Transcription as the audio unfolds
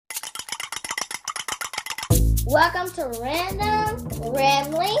Welcome to Random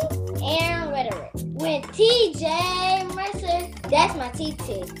Rambling and Rhetoric with TJ Mercer. That's my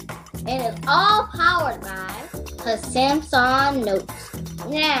TT. And it's all powered by her Samsung Notes.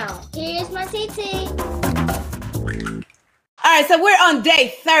 Now, here's my TT. All right, so we're on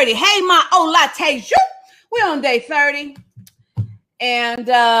day 30. Hey, my latte, we're on day 30. And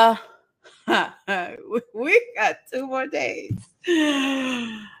we got 2 more days.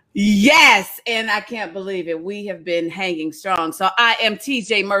 Yes, and I can't believe it. We have been hanging strong. So I am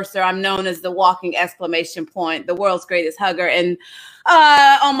TJ Mercer. I'm known as the walking exclamation point, the world's greatest hugger. And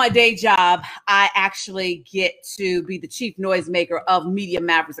on my day job, I actually get to be the chief noisemaker of Media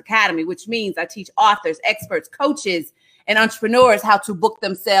Mavericks Academy, which means I teach authors, experts, coaches, and entrepreneurs how to book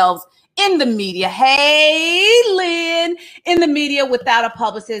themselves in the media. Hey, Lynn, in the media without a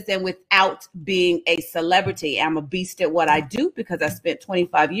publicist and without being a celebrity. I'm a beast at what I do because I spent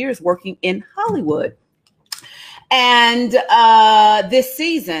 25 years working in Hollywood. And this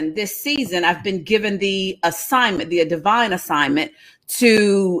season, I've been given the assignment, the divine assignment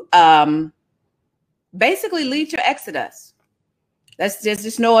to basically lead your exodus. That's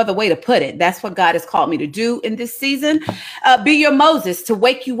just no other way to put it. That's what God has called me to do in this season. Be your Moses, to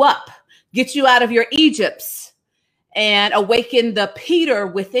wake you up, get you out of your Egypts, and awaken the Peter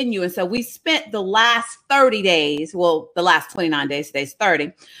within you. And so we spent the last 30 days, well, the last 29 days, today's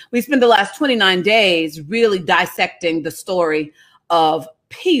 30. We spent the last 29 days really dissecting the story of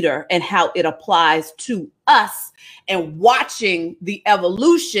Peter and how it applies to us, and watching the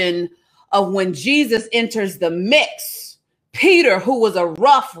evolution of when Jesus enters the mix. Peter, who was a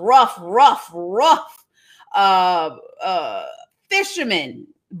rough fisherman,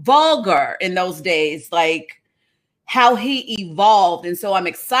 vulgar in those days, like how he evolved. And so I'm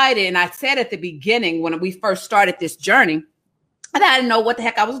excited. And I said at the beginning, when we first started this journey, and I didn't know what the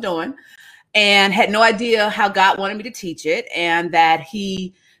heck I was doing and had no idea how God wanted me to teach it. And that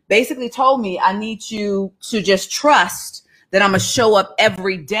he basically told me, I need you to just trust that I'm going to show up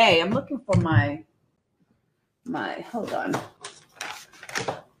every day. I'm looking for my hold on.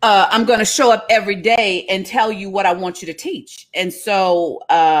 I'm going to show up every day and tell you what I want you to teach. And so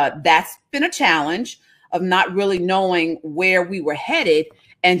that's been a challenge of not really knowing where we were headed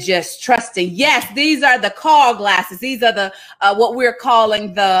and just trusting. Yes, these are the Carl glasses. These are the what we're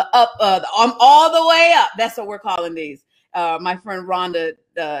calling the up, all the way up. That's what we're calling these. My friend Rhonda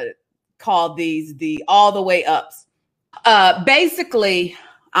called these the all the way ups. Basically,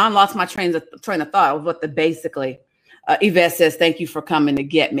 I lost my train of thought of what the basically. Yvette says, thank you for coming to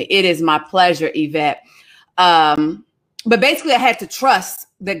get me. It is my pleasure, Yvette. But basically, I had to trust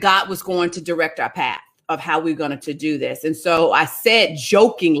that God was going to direct our path of how we're going to do this. And so I said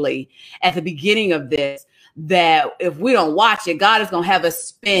jokingly at the beginning of this that if we don't watch it, God is going to have us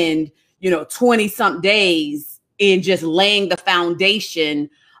spend, 20-something days in just laying the foundation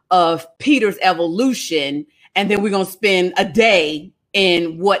of Peter's evolution. And then we're going to spend a day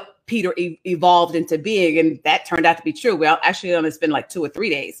in what Peter evolved into being. And that turned out to be true. Well, actually, only spend like 2 or 3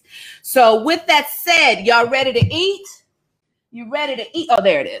 days. So with that said, y'all ready to eat? You ready to eat? Oh,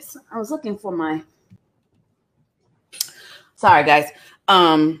 there it is. I was looking for my, sorry, guys.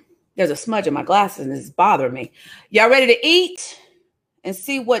 There's a smudge in my glasses and it's bothering me. Y'all ready to eat and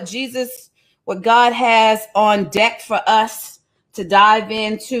see what God has on deck for us to dive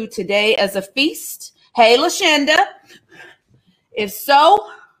into today as a feast? Hey, LaShonda. If so,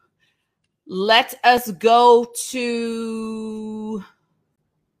 let us go to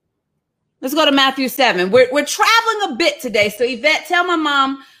Matthew 7. We're traveling a bit today. So Yvette, tell my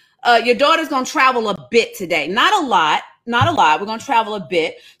mom, your daughter's going to travel a bit today. Not a lot. We're going to travel a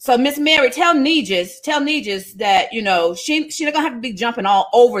bit. So Miss Mary, tell Nijis that, she's not going to have to be jumping all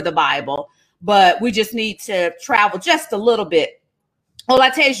over the Bible, but we just need to travel just a little bit. Well, I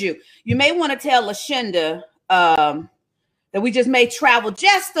tell you, you may want to tell LaShonda, that we just may travel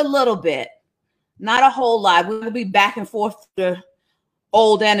just a little bit, not a whole lot. We'll be back and forth to the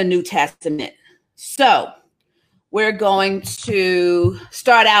Old and the New Testament. So we're going to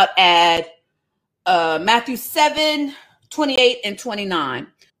start out at Matthew 7, 28 and 29.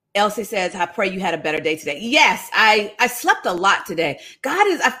 Elsie says, I pray you had a better day today. Yes, I slept a lot today.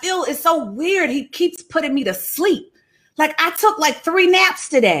 I feel it's so weird. He keeps putting me to sleep. Like I took like 3 naps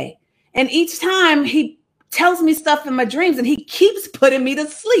today. And each time he tells me stuff in my dreams and he keeps putting me to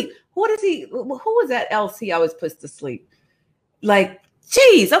sleep. Who is that else he always puts to sleep? Like,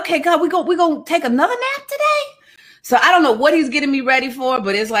 geez, okay, God, we're going to take another nap today? So I don't know what he's getting me ready for,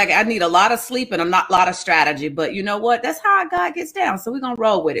 but it's like I need a lot of sleep and a lot of strategy. But you know what? That's how God gets down. So we're going to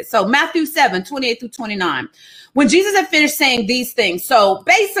roll with it. So Matthew 7, 28 through 29. When Jesus had finished saying these things, so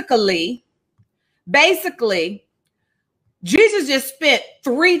basically Basically, Jesus just spent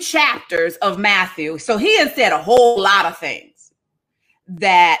 3 chapters of Matthew. So he had said a whole lot of things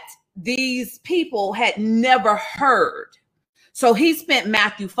that these people had never heard. So he spent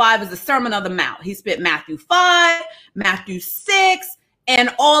Matthew 5 as the Sermon on the Mount. He spent Matthew 5, Matthew 6,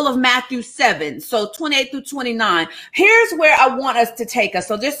 and all of Matthew 7. So 28 through 29. Here's where I want us to take us.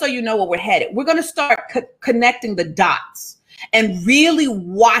 So just so you know where we're headed, we're going to start connecting the dots and really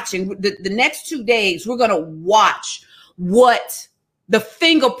watching the next 2 days. We're going to watch what the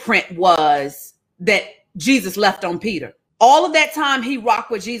fingerprint was that Jesus left on Peter. All of that time he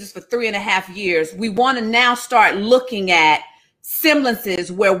rocked with Jesus for 3.5 years. We want to now start looking at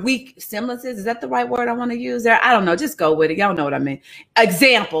semblances where semblances, is that the right word I want to use there? I don't know. Just go with it. Y'all know what I mean.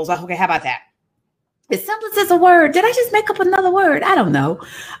 Examples. Okay, how about that? Is semblances a word? Did I just make up another word? I don't know.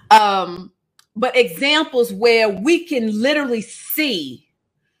 But examples where we can literally see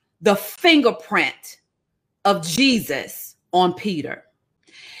the fingerprint of Jesus on Peter.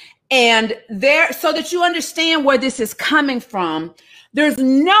 And there, so that you understand where this is coming from, there's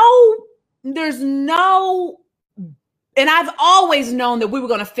no, and I've always known that we were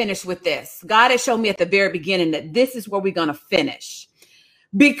going to finish with this. God has shown me at the very beginning that this is where we're going to finish.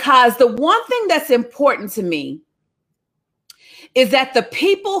 Because the one thing that's important to me is that the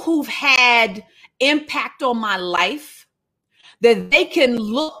people who've had impact on my life, that they can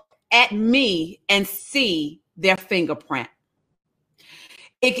look at me and see their fingerprint.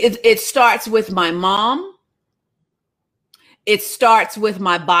 It starts with my mom. It starts with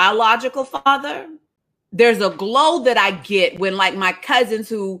my biological father. There's a glow that I get when, like, my cousins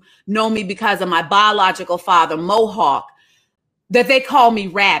who know me because of my biological father, Mohawk, that they call me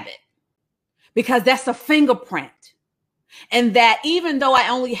Rabbit, because that's a fingerprint. And that even though I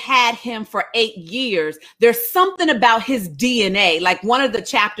only had him for 8 years, there's something about his DNA. Like, one of the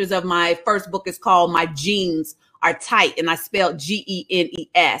chapters of my first book is called My Genes Are Tight, and I spelled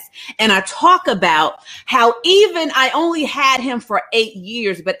Genes. And I talk about how even I only had him for 8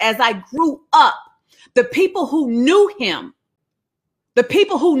 years, but as I grew up, the people who knew him, the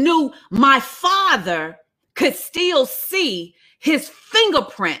people who knew my father, could still see his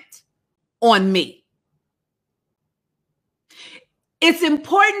fingerprint on me. It's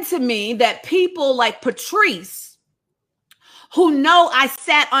important to me that people like Patrice, who know I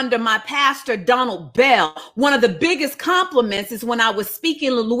sat under my pastor, Donald Bell. One of the biggest compliments is when I was speaking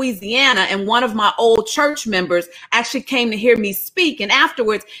in Louisiana, and one of my old church members actually came to hear me speak. And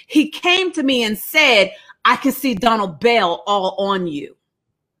afterwards, he came to me and said, I can see Donald Bell all on you.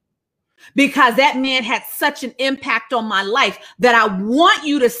 Because that man had such an impact on my life that I want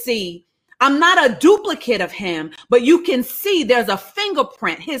you to see. I'm not a duplicate of him, but you can see there's a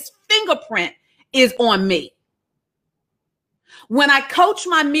fingerprint. His fingerprint is on me. When I coach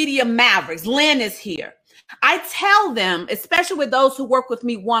my media mavericks, Lynn is here. I tell them, especially with those who work with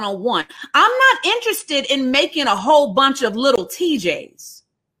me one-on-one, I'm not interested in making a whole bunch of little TJs.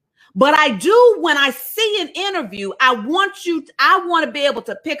 But I do, when I see an interview, I want to be able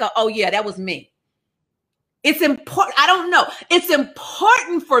to pick up, oh yeah, that was me. It's important. I don't know. It's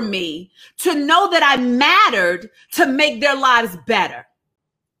important for me to know that I mattered to make their lives better.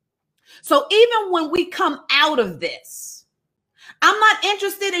 So even when we come out of this, I'm not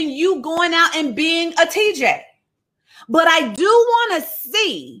interested in you going out and being a TJ, but I do want to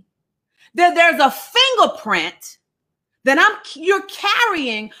see that there's a fingerprint that you're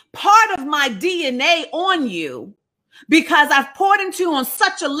carrying part of my DNA on you, because I've poured into you on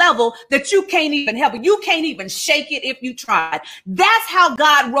such a level that you can't even help it. You can't even shake it if you tried. That's how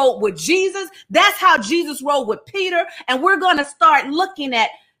God rolled with Jesus. That's how Jesus rolled with Peter. And we're going to start looking at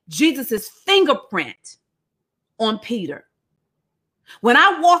Jesus's fingerprint on Peter. When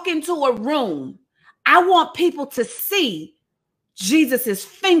I walk into a room, I want people to see Jesus's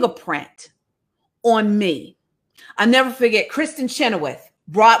fingerprint on me. I'll never forget Kristen Chenoweth,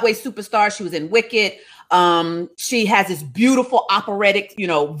 Broadway superstar. She was in Wicked. She has this beautiful operatic,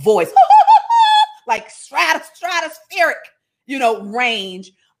 voice, like stratospheric,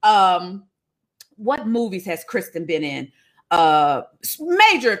 range. What movies has Kristen been in?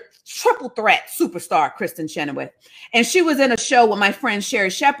 Major triple threat superstar, Kristen Chenoweth. And she was in a show with my friend Sherry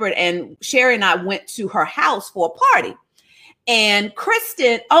Shepard, and Sherry and I went to her house for a party. And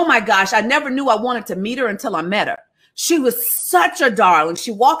Kristen, oh my gosh, I never knew I wanted to meet her until I met her. She was such a darling.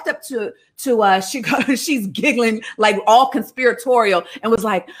 She walked up to us. She's giggling like all conspiratorial and was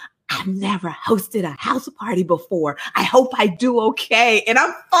like, I've never hosted a house party before. I hope I do okay. And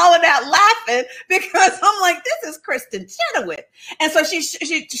I'm falling out laughing because I'm like, this is Kristen Chenoweth. And so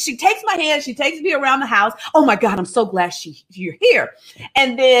she takes my hand. She takes me around the house. Oh my God, I'm so glad you're here.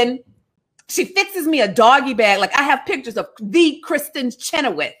 And then She fixes me a doggy bag. Like, I have pictures of the Kristin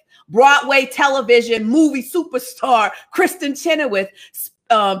Chenoweth, Broadway television movie superstar Kristin Chenoweth,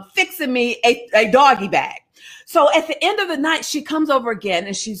 fixing me a doggy bag. So at the end of the night, she comes over again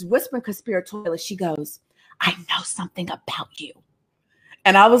and she's whispering conspiratorially. She goes, I know something about you.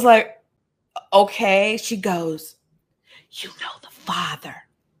 And I was like, okay. She goes, you know the Father.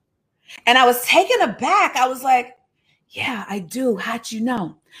 And I was taken aback. I was like, yeah, I do. How'd you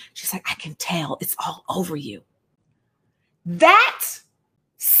know? She's like, I can tell. It's all over you. That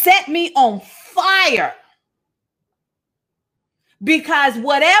set me on fire. Because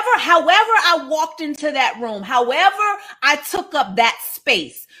however I walked into that room, however I took up that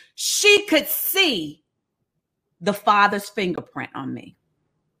space, she could see the Father's fingerprint on me.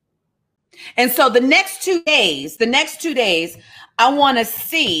 And so the next 2 days, I want us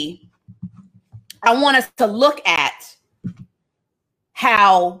to look at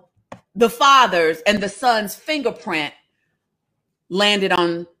how the Father's and the Son's fingerprint landed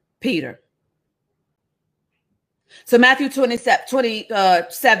on Peter. So Matthew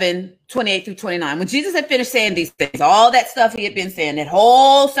 27, 28 through 29. When Jesus had finished saying these things, all that stuff he had been saying, that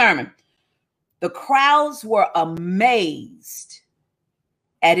whole sermon, the crowds were amazed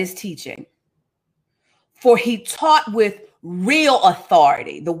at his teaching, for he taught with real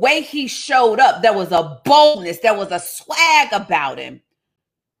authority. The way he showed up, there was a boldness, there was a swag about him,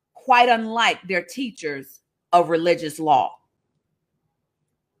 quite unlike their teachers of religious law.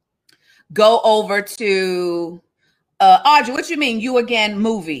 Go over to Audrey. What you mean, you again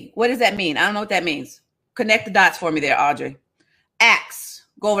movie? What does that mean? I don't know what that means. Connect the dots for me there, Audrey. Acts.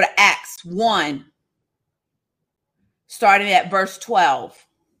 Go over to Acts 1, starting at verse 12.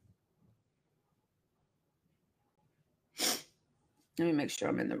 Let me make sure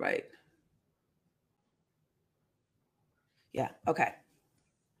I'm in the right. Yeah, okay.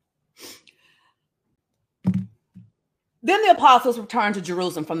 Then the apostles returned to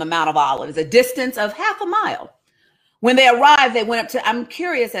Jerusalem from the Mount of Olives, a distance of half a mile. When they arrived, they went up to, I'm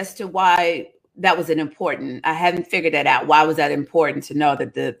curious as to why that was important. I hadn't figured that out. Why was that important to know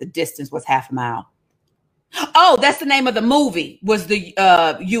that the distance was half a mile? Oh, that's the name of the movie, was the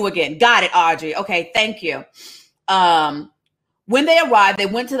You Again. Got it, Audrey. Okay, thank you. When they arrived, they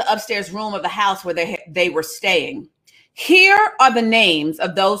went to the upstairs room of the house where they were staying. Here are the names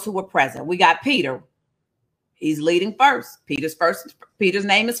of those who were present. We got Peter. He's leading first. Peter's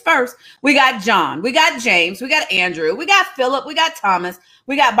name is first. We got John. We got James. We got Andrew. We got Philip. We got Thomas.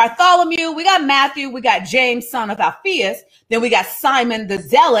 We got Bartholomew. We got Matthew. We got James, son of Alphaeus. Then we got Simon the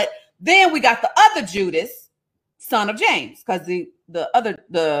Zealot. Then we got the other Judas, son of James, because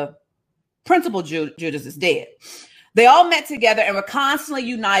the principal Judas is dead. They all met together and were constantly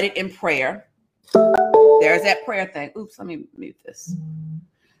united in prayer. There's that prayer thing. Oops, let me mute this.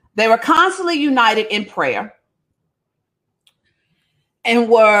 They were constantly united in prayer and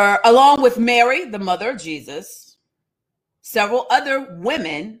were, along with Mary, the mother of Jesus, several other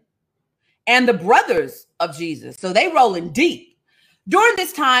women, and the brothers of Jesus. So they rolling deep. During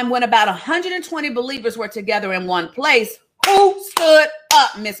this time, when about 120 believers were together in one place, who stood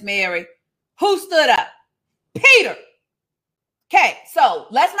up, Miss Mary? Who stood up? Peter. Okay, so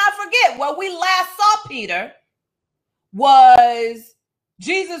let's not forget where we last saw Peter was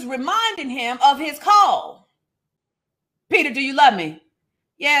Jesus reminding him of his call. Peter, do you love me?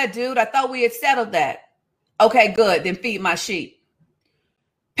 Yeah, dude, I thought we had settled that. Okay, good. Then feed my sheep.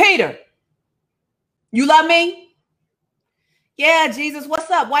 Peter, you love me? Yeah, Jesus,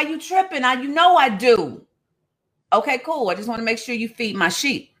 what's up? Why you tripping? You know I do. Okay, cool. I just want to make sure you feed my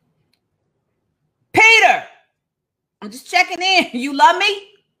sheep. Peter, I'm just checking in. You love me?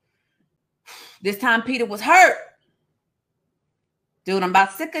 This time Peter was hurt. Dude, I'm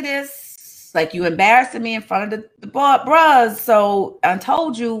about sick of this. Like, you embarrassing me in front of the bros. So I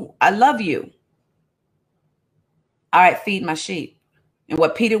told you I love you. All right, feed my sheep. And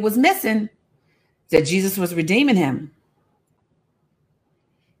what Peter was missing is that Jesus was redeeming him.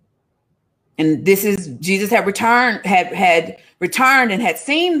 And this is, Jesus had returned and had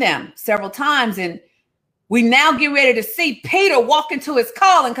seen them several times. And we now get ready to see Peter walk into his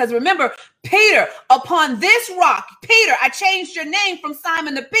calling. Because remember, Peter, upon this rock, Peter, I changed your name from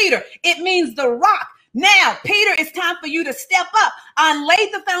Simon to Peter. It means the rock. Now, Peter, it's time for you to step up. I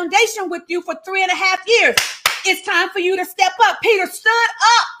laid the foundation with you for 3.5 years. It's time for you to step up. Peter stood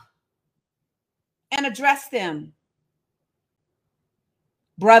up and addressed them.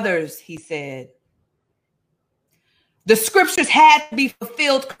 Brothers, he said, the scriptures had to be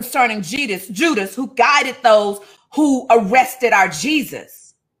fulfilled concerning Judas, who guided those who arrested our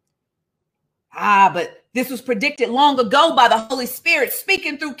Jesus. But This was predicted long ago by the Holy Spirit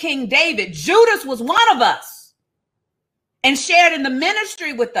speaking through King David. Judas was one of us and shared in the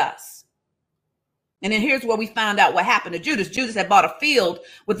ministry with us. And then here's where we found out what happened to Judas. Judas had bought a field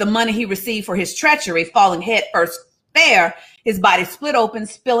with the money he received for his treachery, falling head first there. His body split open,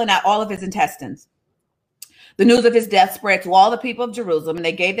 spilling out all of his intestines. The news of his death spread to all the people of Jerusalem, and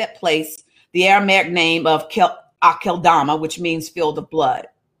they gave that place the Aramaic name of Akeldama, which means field of blood.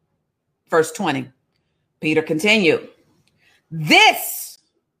 Verse 20, Peter continued. This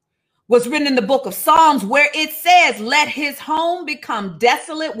was written in the book of Psalms where it says, let his home become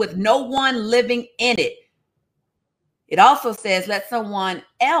desolate with no one living in it. It also says, let someone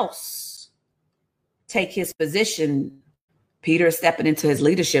else take his position. Peter is stepping into his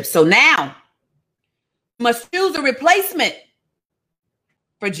leadership. So now we must choose a replacement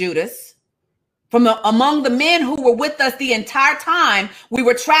for Judas from among the men who were with us the entire time we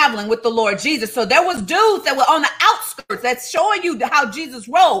were traveling with the Lord Jesus. So there was dudes that were on the outskirts. That's showing you how Jesus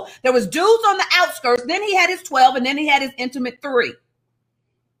rolled. There was dudes on the outskirts. Then he had his 12, and then he had his intimate 3.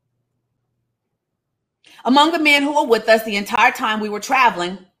 Among the men who were with us the entire time we were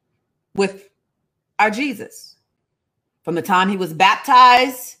traveling with our Jesus. From the time he was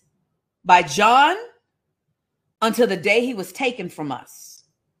baptized by John until the day he was taken from us.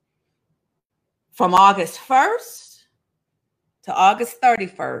 From August 1st to August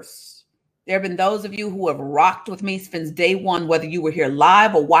 31st, there have been those of you who have rocked with me since day one, whether you were here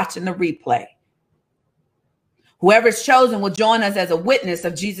live or watching the replay. Whoever is chosen will join us as a witness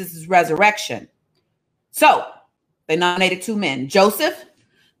of Jesus' resurrection. So they nominated 2 men, Joseph,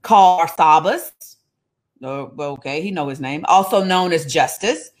 called Barsabbas. Okay, he know his name, also known as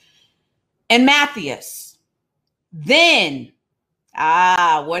Justus, and Matthias. Then,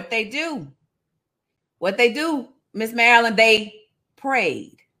 what they do? What they do, Miss Marilyn, they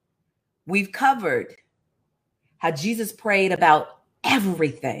prayed. We've covered how Jesus prayed about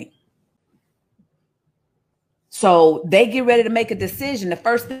everything. So they get ready to make a decision. The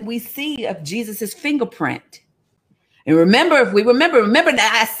first thing we see of Jesus' fingerprint. And remember, if we remember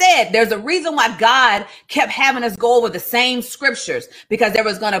that I said there's a reason why God kept having us go over the same scriptures, because there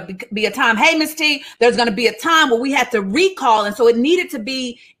was going to be a time, hey, Miss T, there's going to be a time where we had to recall. And so it needed to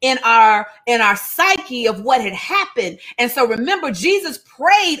be in our psyche of what had happened. And so remember, Jesus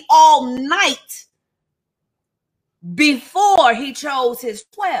prayed all night before he chose his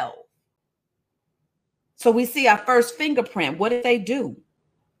 12. So we see our first fingerprint. What did they do?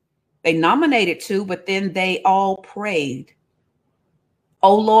 They nominated 2, but then they all prayed.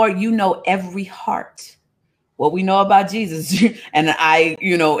 Oh, Lord, you know every heart. What we know about Jesus. And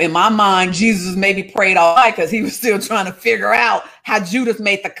in my mind, Jesus maybe prayed all night because he was still trying to figure out how Judas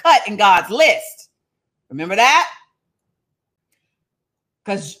made the cut in God's list. Remember that?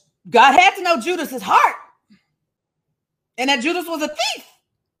 Because God had to know Judas's heart. And that Judas was a thief.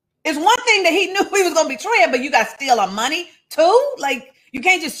 It's one thing that he knew he was going to betray him, but you got to steal our money too? Like, you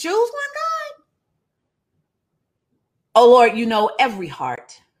can't just choose one, God? Oh, Lord, you know every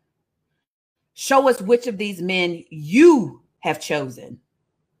heart. Show us which of these men you have chosen.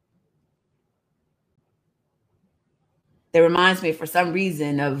 That reminds me, for some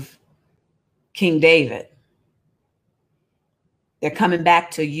reason, of King David. They're coming back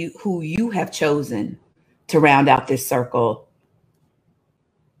to you, who you have chosen to round out this circle.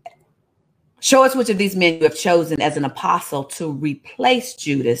 Show us which of these men you have chosen as an apostle to replace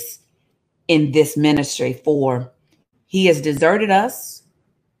Judas in this ministry, for he has deserted us.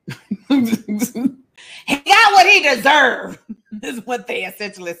 He got what he deserved, is what they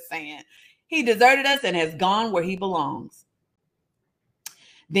essentially saying. He deserted us and has gone where he belongs.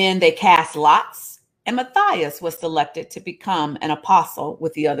 Then they cast lots, and Matthias was selected to become an apostle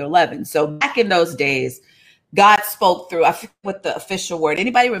with the other 11. So back in those days, God spoke through, I forget what the official word,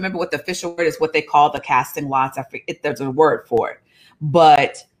 anybody remember what the official word is, what they call the casting lots? I forget, there's a word for it,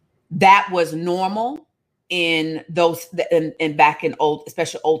 but that was normal in those, and back in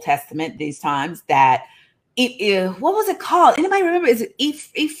especially Old Testament, these times, that what was it called? Anybody remember? Is it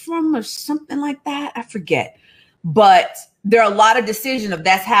Ephraim or something like that? I forget, but there are a lot of decisions of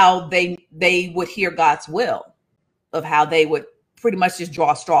that's how they would hear God's will, of how they would pretty much just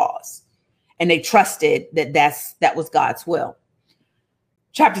draw straws. And they trusted that was God's will.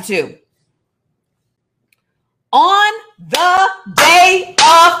 Chapter 2. On the day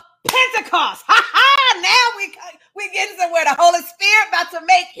of Pentecost. Now we getting somewhere. The Holy Spirit about to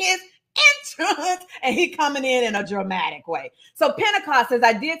make his entrance, and he coming in a dramatic way. So Pentecost, as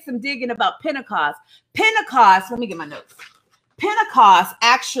I did some digging about Pentecost, let me get my notes. Pentecost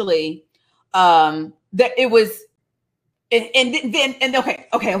actually, that it was,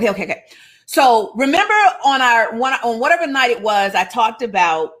 okay. So remember on whatever night it was, I talked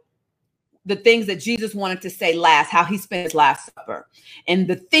about the things that Jesus wanted to say last, how he spent his Last Supper. And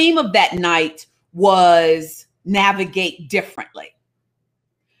the theme of that night was navigate differently.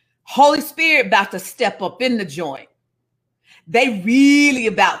 Holy Spirit about to step up in the joint. They really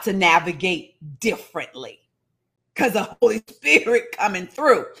about to navigate differently because the Holy Spirit coming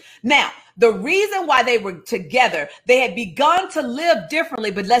through. Now, the reason why they were together, they had begun to live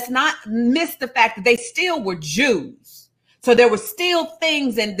differently, but let's not miss the fact that they still were Jews. So there were still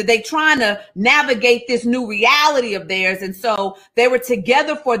things, and they trying to navigate this new reality of theirs. And so they were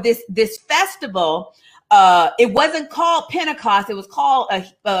together for this festival. It wasn't called Pentecost. It was called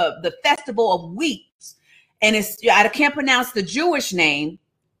the Festival of Weeks. And I can't pronounce the Jewish name,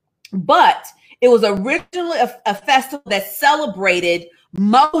 but it was originally a festival that celebrated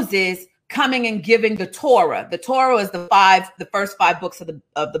Moses coming and giving the Torah. The Torah is the first 5 books of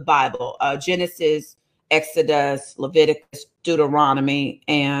the Bible: Genesis, Exodus, Leviticus, Deuteronomy,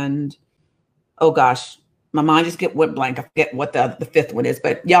 and oh gosh, my mind just went blank. I forget what the 5th one is,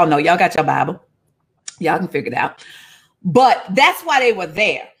 but y'all know, y'all got your Bible. Y'all can figure it out. But that's why they were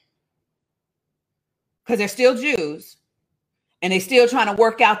there, because they're still Jews. And they're still trying to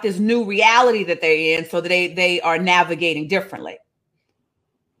work out this new reality that they're in, so that they are navigating differently.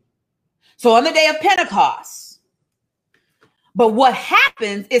 So on the day of Pentecost, but what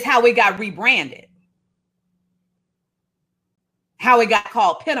happens is how it got rebranded, how it got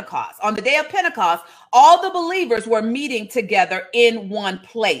called Pentecost. On the day of Pentecost, all the believers were meeting together in one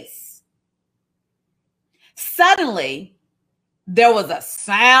place. Suddenly, there was a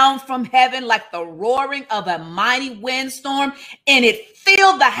sound from heaven like the roaring of a mighty windstorm, and it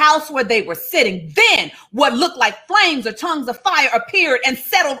filled the house where they were sitting. Then what looked like flames or tongues of fire appeared and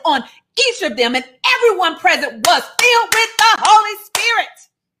settled on each of them, and everyone present was filled with the Holy Spirit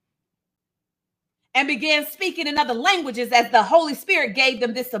and began speaking in other languages as the Holy Spirit gave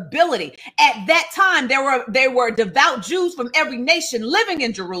them this ability. At that time, there were devout Jews from every nation living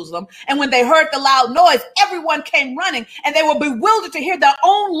in Jerusalem. And when they heard the loud noise, everyone came running, and they were bewildered to hear their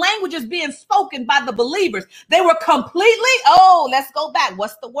own languages being spoken by the believers. They were completely, let's go back.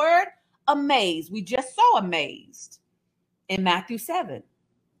 What's the word? Amazed. We just saw amazed in Matthew 7.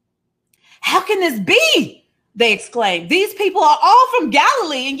 How can this be? They exclaimed. These people are all from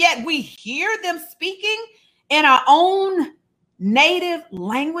Galilee, and yet we hear them speaking in our own native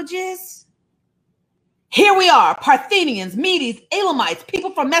languages. Here we are, Parthians, Medes, Elamites,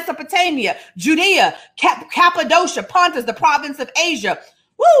 people from Mesopotamia, Judea, Cappadocia, Pontus, the province of Asia.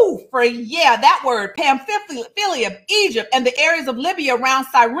 That word, Pamphylia, Egypt, and the areas of Libya around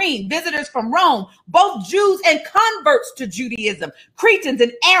Cyrene, visitors from Rome, both Jews and converts to Judaism, Cretans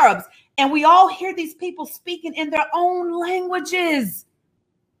and Arabs. And we all hear these people speaking in their own languages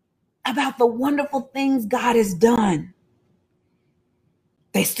about the wonderful things God has done.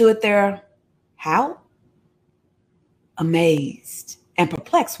 They stood there, how? Amazed and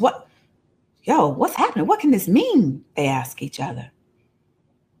perplexed. What's happening? What can this mean? They ask each other.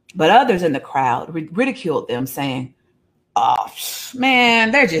 But others in the crowd ridiculed them, saying, oh,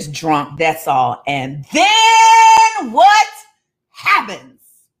 man, they're just drunk, that's all. And then what happens?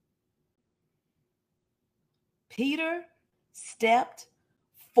 Peter stepped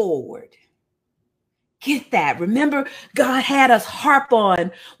forward. Get that. Remember, God had us harp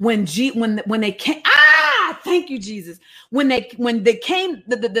on when they came. Thank you, Jesus. When they came,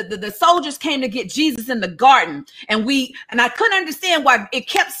 the soldiers came to get Jesus in the garden, and I couldn't understand why it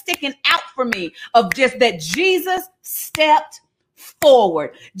kept sticking out for me of just that Jesus stepped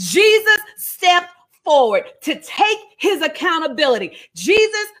forward. Jesus stepped forward to take his accountability.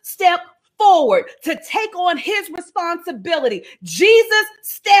 Jesus stepped forward to take on his responsibility. Jesus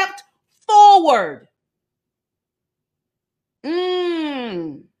stepped forward.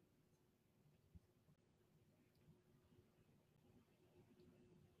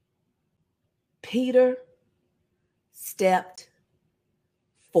 Peter stepped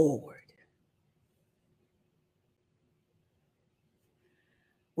forward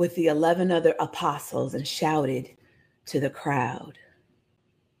with the 11 other apostles and shouted to the crowd,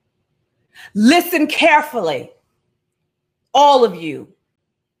 listen carefully, all of you,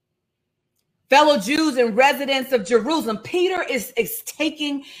 fellow Jews and residents of Jerusalem. Peter is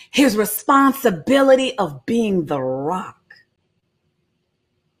taking his responsibility of being the rock.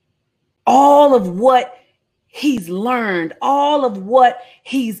 All of what he's learned, all of what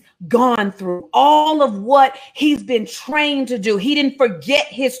he's gone through, all of what he's been trained to do. He didn't forget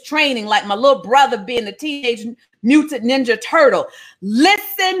his training like my little brother being the Teenage Mutant Ninja Turtle.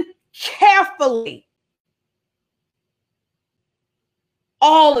 Listen carefully,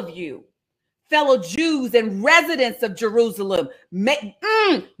 all of you. fellow Jews and residents of Jerusalem, make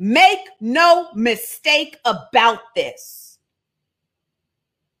no mistake about this.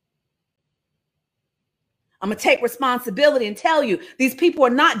 I'm going to take responsibility and tell you, these people are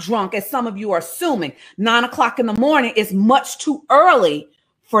not drunk, as some of you are assuming. 9 o'clock in the morning is much too early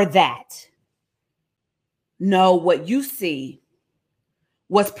for that. No, what you see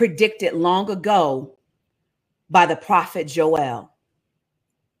was predicted long ago by the prophet Joel.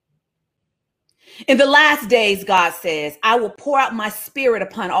 In the last days, God says, I will pour out my spirit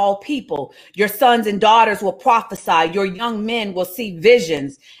upon all people. Your sons and daughters will prophesy. Your young men will see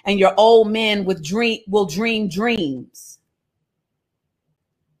visions, and your old men will dream dreams.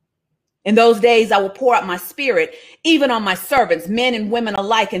 In those days, I will pour out my spirit, even on my servants, men and women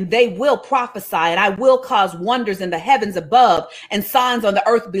alike, and they will prophesy, and I will cause wonders in the heavens above and signs on the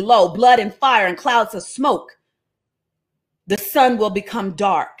earth below, blood and fire and clouds of smoke. The sun will become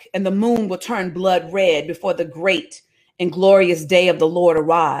dark and the moon will turn blood red before the great and glorious day of the Lord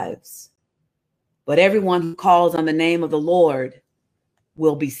arrives. But everyone who calls on the name of the Lord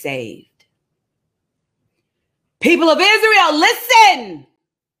will be saved. People of Israel, listen.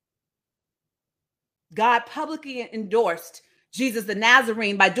 God publicly endorsed Jesus the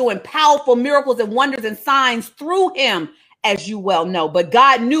Nazarene by doing powerful miracles and wonders and signs through him, as you well know. But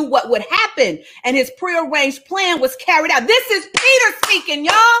God knew what would happen, and his prearranged plan was carried out. This is Peter speaking,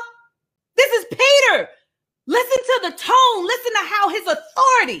 y'all. This is Peter. Listen to the tone. Listen to how his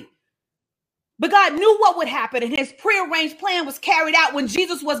authority. But God knew what would happen, and his prearranged plan was carried out when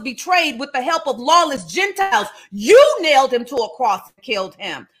Jesus was betrayed with the help of lawless Gentiles. You nailed him to a cross and killed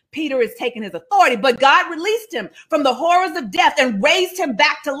him. Peter is taking his authority, but God released him from the horrors of death and raised him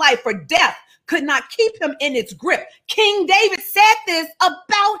back to life, for death could not keep him in its grip. King David said this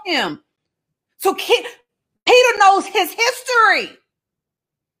about him. So Peter knows his history.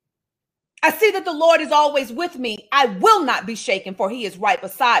 I see that the Lord is always with me. I will not be shaken, for he is right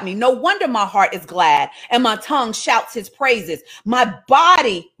beside me. No wonder my heart is glad and my tongue shouts his praises. My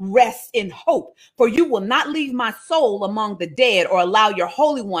body rests in hope, for you will not leave my soul among the dead or allow your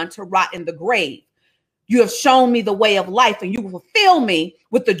Holy One to rot in the grave. You have shown me the way of life, and you will fill me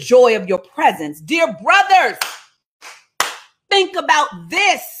with the joy of your presence. Dear brothers, think about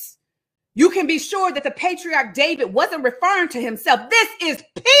this. You can be sure that the patriarch David wasn't referring to himself. This is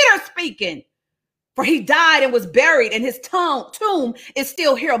Peter speaking. For he died and was buried, and his tomb is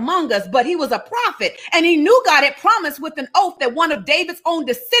still here among us. But he was a prophet, and he knew God had promised with an oath that one of David's own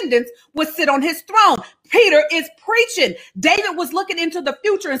descendants would sit on his throne. Peter is preaching. David was looking into the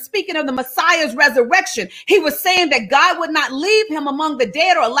future and speaking of the Messiah's resurrection. He was saying that God would not leave him among the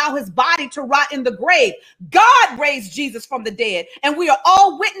dead or allow his body to rot in the grave. God raised Jesus from the dead, and we are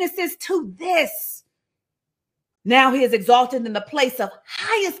all witnesses to this. Now he is exalted in the place of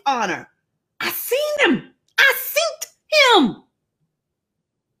highest honor. I seen him. I seen him.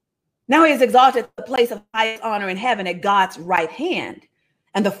 Now he is exalted at the place of highest honor in heaven at God's right hand.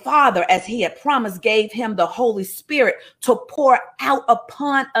 And the Father, as he had promised, gave him the Holy Spirit to pour out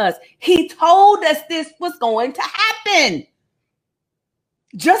upon us. He told us this was going to happen.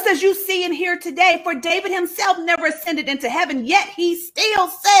 Just as you see and hear today, for David himself never ascended into heaven, yet he still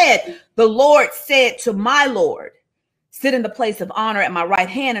said, the Lord said to my Lord, sit in the place of honor at my right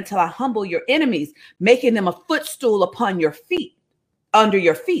hand until I humble your enemies, making them a footstool upon your feet, under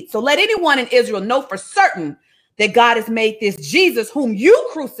your feet. So let anyone in Israel know for certain that God has made this Jesus, whom you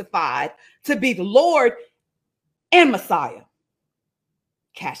crucified, to be the Lord and Messiah.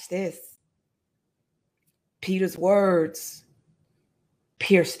 Catch this. Peter's words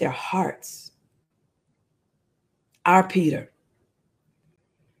pierced their hearts. Our Peter,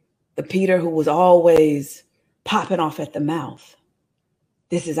 the Peter who was always popping off at the mouth.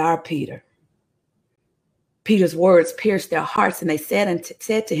 This is our Peter. Peter's words pierced their hearts, and they said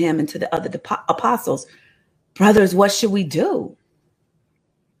to him and to the other apostles, brothers, what should we do?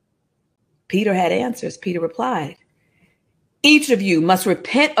 Peter had answers. Peter replied, each of you must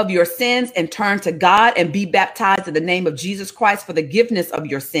repent of your sins and turn to God and be baptized in the name of Jesus Christ for the forgiveness of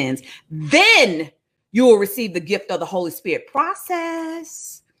your sins. Then you will receive the gift of the Holy Spirit.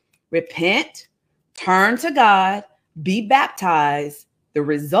 Process. Repent. Turn to God, be baptized. The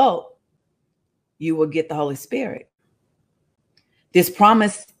result, you will get the Holy Spirit. This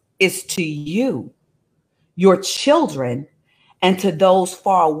promise is to you, your children, and to those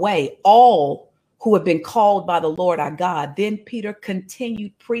far away, all who have been called by the Lord our God. Then Peter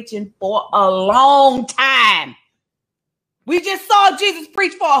continued preaching for a long time. We just saw Jesus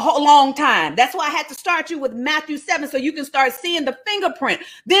preach for a long time. That's why I had to start you with Matthew 7 so you can start seeing the fingerprint.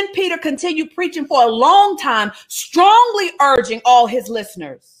 Then Peter continued preaching for a long time, strongly urging all his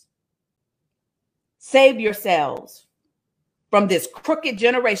listeners Save yourselves from this crooked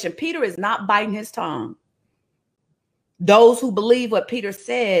generation. Peter is not biting his tongue. Those who believe what Peter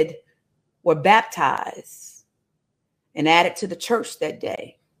said were baptized and added to the church that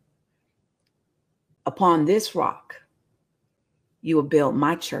day. Upon this rock, you will build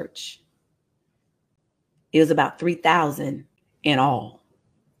my church. It was about 3,000 in all.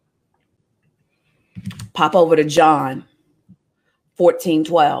 Pop over to John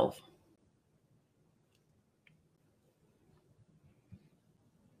 14:12.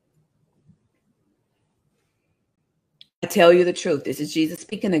 I tell you the truth. This is Jesus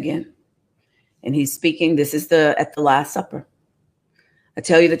speaking again. And he's speaking, this is at the Last Supper. I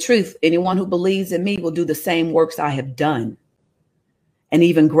tell you the truth. Anyone who believes in me will do the same works I have done, and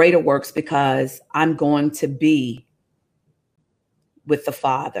even greater works, because I'm going to be with the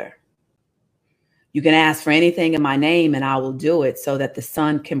Father. You can ask for anything in my name and I will do it, so that the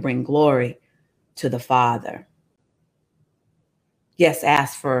Son can bring glory to the Father. Yes,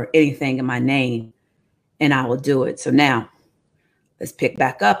 ask for anything in my name and I will do it. So now let's pick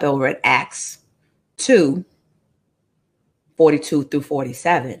back up over at Acts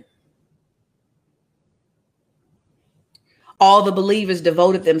 2:42-47. All the believers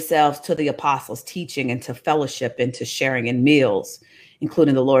devoted themselves to the apostles' teaching and to fellowship and to sharing in meals,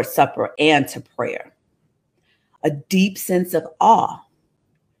 including the Lord's Supper, and to prayer. A deep sense of awe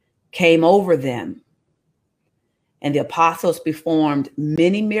came over them, and the apostles performed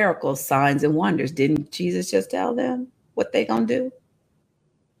many miracles, signs, and wonders. Didn't Jesus just tell them what they gonna do?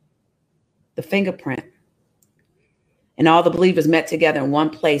 The fingerprint. And all the believers met together in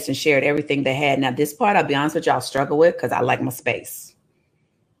one place and shared everything they had. Now, this part, I'll be honest with y'all, struggle with, because I like my space.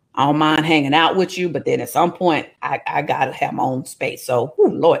 I don't mind hanging out with you, but then at some point, I got to have my own space. So,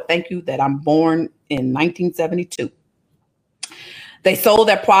 Lord, thank you that I'm born in 1972. They sold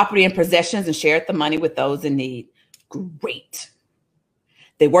their property and possessions and shared the money with those in need. Great.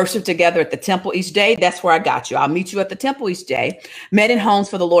 They worshiped together at the temple each day. That's where I got you. I'll meet you at the temple each day. Met in homes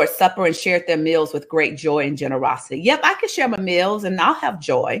for the Lord's Supper and shared their meals with great joy and generosity. Yep, I can share my meals and I'll have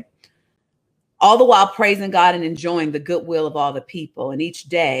joy. All the while praising God and enjoying the goodwill of all the people. And each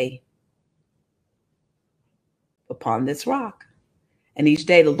day upon this rock. And each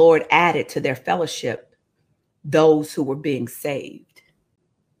day the Lord added to their fellowship those who were being saved.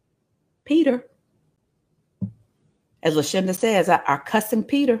 Peter, as LaShonda says, our cousin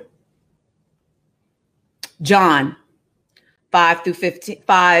Peter. John 5 and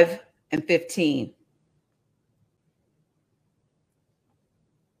 15.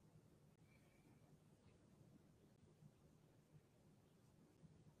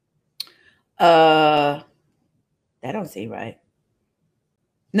 That don't seem right.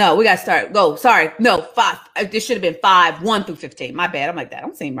 No, we got to start. Go. Sorry. No, 5. This should have been 5:1-15. My bad. I'm like, that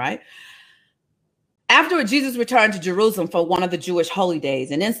don't seem right. Afterward, Jesus returned to Jerusalem for one of the Jewish holy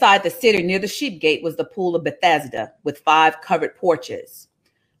days, and inside the city near the sheep gate was the pool of Bethesda with 5 covered porches.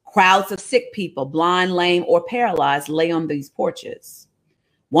 Crowds of sick people, blind, lame, or paralyzed, lay on these porches.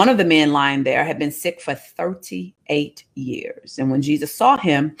 One of the men lying there had been sick for 38 years. And when Jesus saw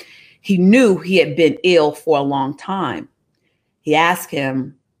him, he knew he had been ill for a long time. He asked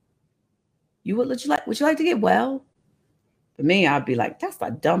him, would you like to get well? For me, I'd be like, that's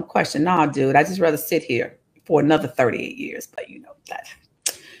a dumb question. Nah, dude, I'd just rather sit here for another 38 years. But you know that.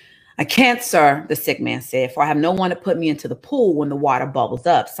 I can't, sir, the sick man said, for I have no one to put me into the pool when the water bubbles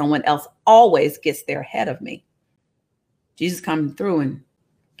up. Someone else always gets there ahead of me. Jesus coming through and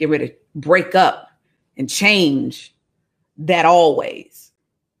get ready to break up and change that always.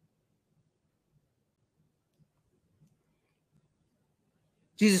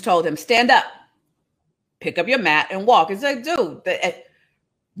 Jesus told him, stand up. Pick up your mat and walk. It's like, dude,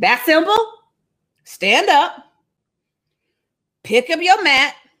 that simple? Stand up, pick up your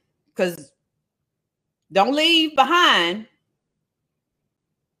mat, because don't leave behind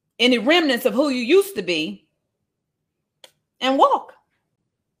any remnants of who you used to be, and walk.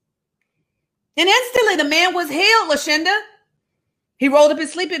 And instantly the man was healed, LaShonda. He rolled up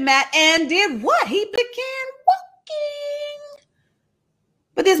his sleeping mat and did what? He began walking.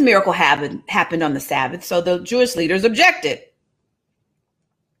 But this miracle happened on the Sabbath, so the Jewish leaders objected.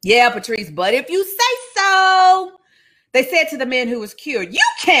 Yeah, Patrice, but if you say so, they said to the man who was cured, you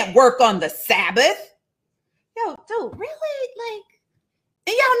can't work on the Sabbath. Yo, dude, really?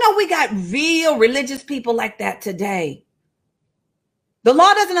 And y'all know we got real religious people like that today. The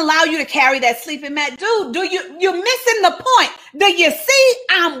law doesn't allow you to carry that sleeping mat. Dude, you're missing the point. Do you see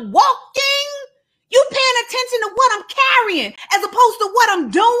I'm walking? You paying attention to what I'm carrying as opposed to what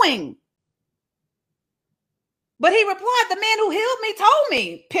I'm doing. But he replied, the man who healed me told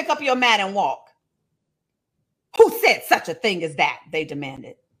me, pick up your mat and walk. Who said such a thing as that? They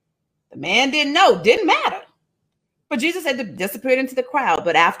demanded. The man didn't know, didn't matter. But Jesus had disappeared into the crowd.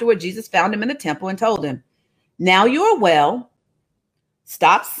 But afterward, Jesus found him in the temple and told him, now you are well,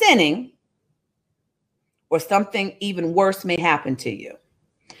 stop sinning, or something even worse may happen to you.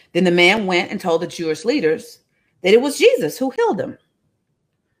 Then the man went and told the Jewish leaders that it was Jesus who healed him.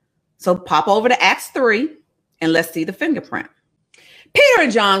 So pop over to Acts 3 and let's see the fingerprint. Peter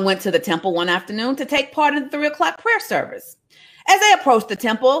and John went to the temple one afternoon to take part in the 3 o'clock prayer service. As they approached the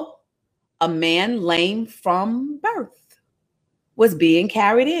temple, a man lame from birth was being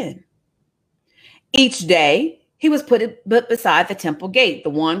carried in. Each day, he was put beside the temple gate, the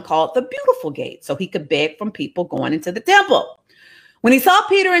one called the Beautiful Gate, so he could beg from people going into the temple. When he saw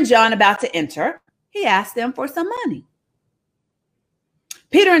Peter and John about to enter, he asked them for some money.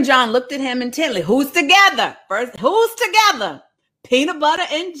 Peter and John looked at him intently. Who's together? First, who's together? Peanut butter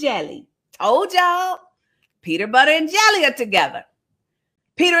and jelly. Told y'all, peanut butter and jelly are together.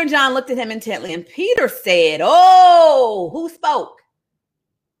 Peter and John looked at him intently, and Peter said, oh, who spoke?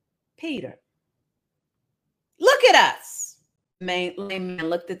 Peter. Look at us. The lame man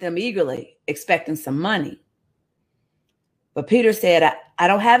looked at them eagerly, expecting some money. But Peter said, I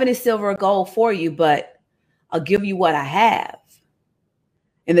don't have any silver or gold for you, but I'll give you what I have.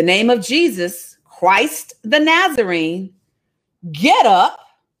 In the name of Jesus, Christ the Nazarene, get up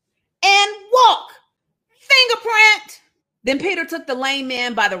and walk. Fingerprint. Then Peter took the lame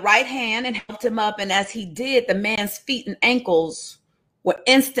man by the right hand and helped him up. And as he did, the man's feet and ankles were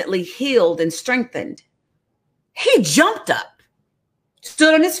instantly healed and strengthened. He jumped up,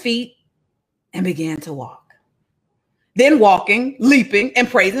 stood on his feet, and began to walk. Then walking, leaping, and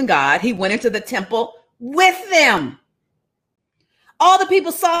praising God, he went into the temple with them. All the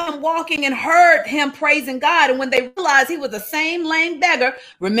people saw him walking and heard him praising God. And when they realized he was the same lame beggar,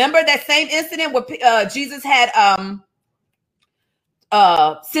 remember that same incident where Jesus had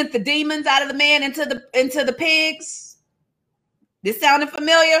sent the demons out of the man into the pigs? This sounding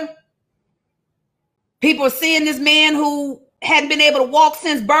familiar? People are seeing this man who hadn't been able to walk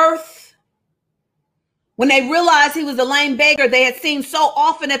since birth. When they realized he was a lame beggar they had seen so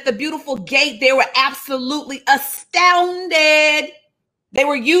often at the Beautiful Gate, they were absolutely astounded. They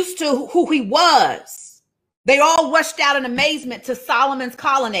were used to who he was. They all rushed out in amazement to Solomon's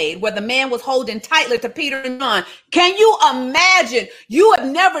colonnade, where the man was holding tightly to Peter and John. Can you imagine? You have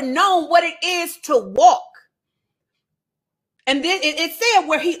never known what it is to walk. And then it said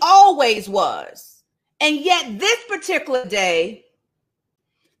where he always was. And yet this particular day,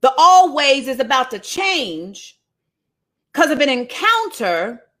 the always is about to change because of an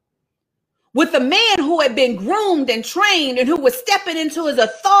encounter with a man who had been groomed and trained and who was stepping into his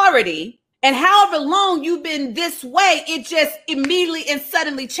authority. And however long you've been this way, it just immediately and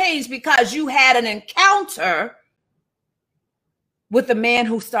suddenly changed because you had an encounter with the man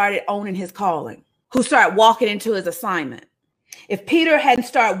who started owning his calling, who started walking into his assignment. If Peter hadn't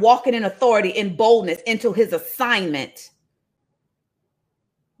started walking in authority, in boldness into his assignment,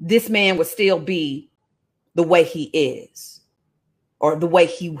 this man would still be the way he is, or the way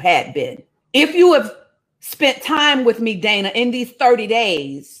he had been. If you have spent time with me, Dana, in these 30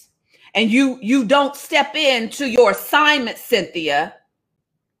 days, and you don't step into your assignment, Cynthia,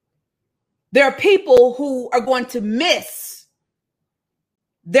 there are people who are going to miss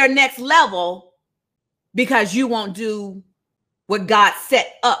their next level because you won't do what God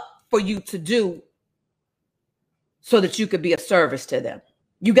set up for you to do so that you could be of service to them.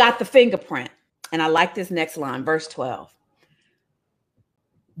 You got the fingerprint. And I like this next line, verse 12.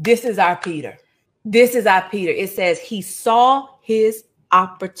 This is our Peter. This is our Peter. It says he saw his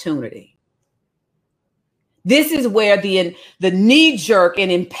opportunity. This is where the knee-jerk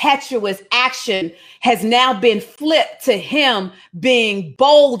and impetuous action has now been flipped to him being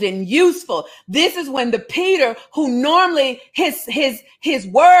bold and useful. This is when the Peter who normally his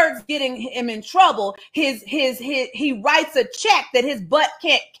words getting him in trouble, he writes a check that his butt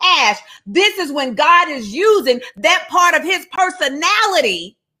can't cash. This is when God is using that part of his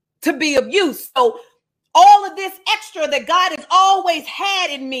personality to be of use. So all of this extra that God has always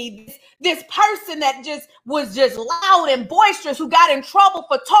had in me, this person that was just loud and boisterous, who got in trouble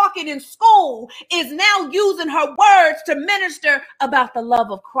for talking in school, is now using her words to minister about the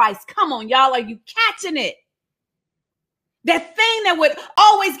love of Christ. Come on, y'all. Are you catching it? That thing that would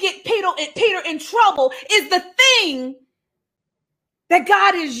always get Peter in trouble is the thing that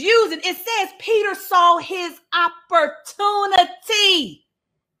God is using. It says Peter saw his opportunity.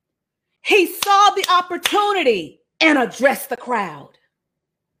 He saw the opportunity and addressed the crowd.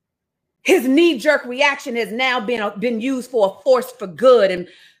 His knee-jerk reaction has now been used for a force for good. And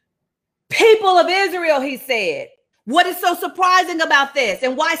People of Israel, he said, what is so surprising about this?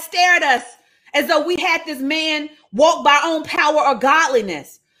 And why stare at us as though we had this man walk by our own power or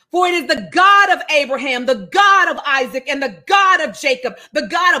godliness? For it is the God of Abraham, the God of Isaac, and the God of Jacob, the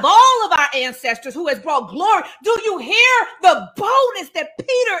God of all of our ancestors who has brought glory. Do you hear the boldness that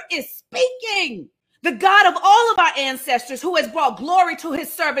Peter is speaking? The God of all of our ancestors who has brought glory to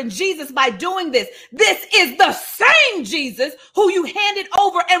his servant Jesus by doing this. This is the same Jesus who you handed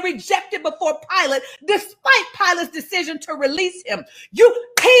over and rejected before Pilate, despite Pilate's decision to release him.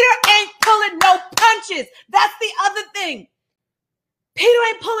 Peter ain't pulling no punches. That's the other thing. Peter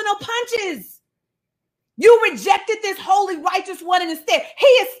ain't pulling no punches. You rejected this holy, righteous one, and instead he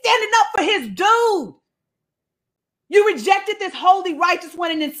is standing up for his dude. You rejected this holy, righteous one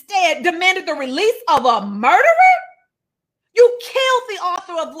and instead demanded the release of a murderer? You killed the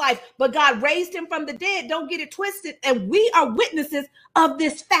author of life, but God raised him from the dead. Don't get it twisted. And we are witnesses of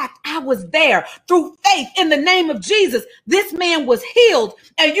this fact. I was there through faith in the name of Jesus. This man was healed,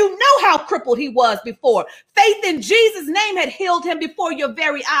 and you know how crippled he was before. Faith in Jesus' name had healed him before your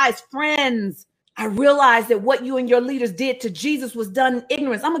very eyes. Friends, I realized that what you and your leaders did to Jesus was done in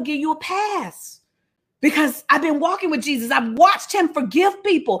ignorance. I'm going to give you a pass. Because I've been walking with Jesus. I've watched him forgive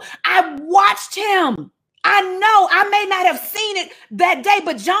people. I watched him. I know I may not have seen it that day,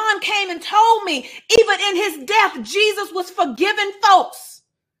 but John came and told me, even in his death, Jesus was forgiving folks.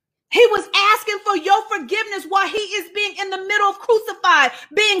 He was asking for your forgiveness while he is being in the middle of crucified,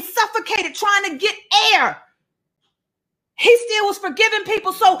 being suffocated, trying to get air. He still was forgiving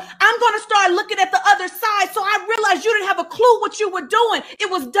people. So I'm going to start looking at the other side. So I realized you didn't have a clue what you were doing. It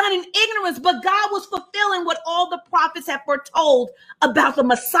was done in ignorance, but God was fulfilling what all the prophets had foretold about the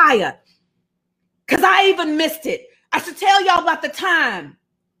Messiah. Because I even missed it. I should tell y'all about the time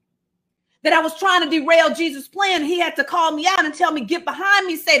that I was trying to derail Jesus' plan. He had to call me out and tell me, get behind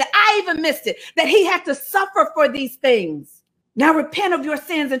me, say that I even missed it, that he had to suffer for these things. Now repent of your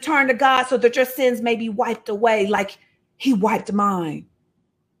sins and turn to God so that your sins may be wiped away like he wiped mine.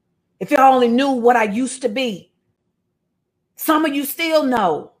 If y'all only knew what I used to be, some of you still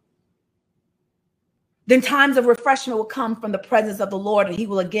know, then times of refreshment will come from the presence of the Lord, and he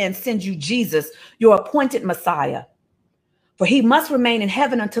will again send you Jesus, your appointed Messiah. For he must remain in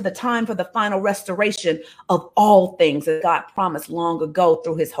heaven until the time for the final restoration of all things that God promised long ago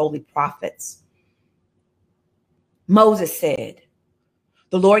through his holy prophets. Moses said,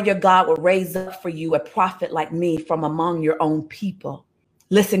 the Lord your God will raise up for you a prophet like me from among your own people.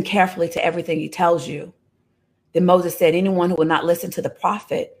 Listen carefully to everything he tells you. Then Moses said, anyone who will not listen to the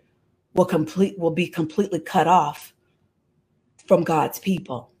prophet will be completely cut off from God's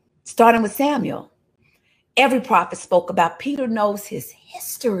people. Starting with Samuel. Every prophet spoke about. Peter knows his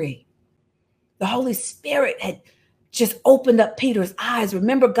history. The Holy Spirit had just opened up Peter's eyes.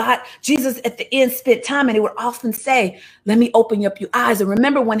 Remember, Jesus at the end spent time, and he would often say, let me open up your eyes. And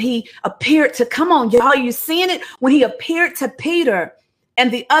remember when he appeared to, come on, y'all, you seeing it? When he appeared to Peter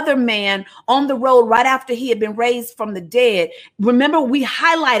and the other man on the road right after he had been raised from the dead. Remember, we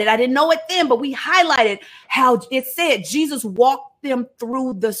highlighted, I didn't know it then, but we highlighted how it said Jesus walked them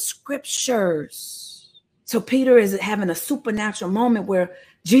through the scriptures. So Peter is having a supernatural moment where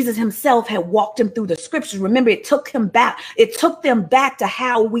Jesus himself had walked him through the scriptures. Remember, it took him back. It took them back to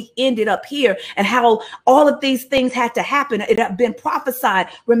how we ended up here and how all of these things had to happen. It had been prophesied.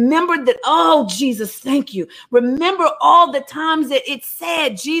 Remember that, oh, Jesus, thank you. Remember all the times that it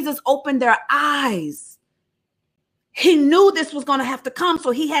said Jesus opened their eyes. He knew this was going to have to come,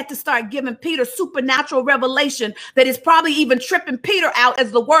 so he had to start giving Peter supernatural revelation that is probably even tripping Peter out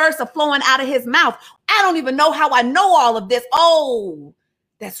as the words are flowing out of his mouth. I don't even know how I know all of this. Oh,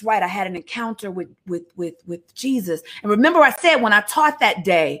 that's right. I had an encounter with Jesus. And remember, I said when I taught that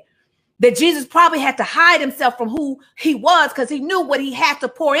day that Jesus probably had to hide himself from who he was because he knew what he had to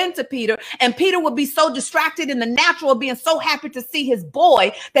pour into Peter. And Peter would be so distracted in the natural, being so happy to see his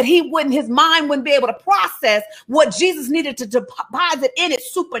boy that his mind wouldn't be able to process what Jesus needed to deposit in it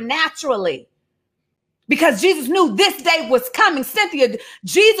supernaturally. Because Jesus knew this day was coming. Cynthia,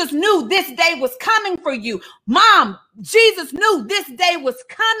 Jesus knew this day was coming for you. Mom, Jesus knew this day was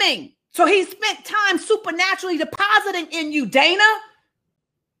coming. So he spent time supernaturally depositing in you. Dana,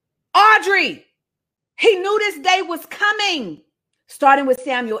 Audrey, he knew this day was coming. Starting with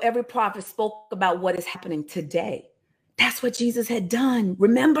Samuel, every prophet spoke about what is happening today. That's what Jesus had done.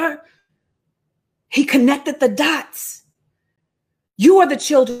 Remember? He connected the dots. You are the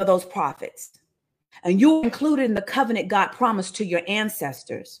children of those prophets. And you are included in the covenant God promised to your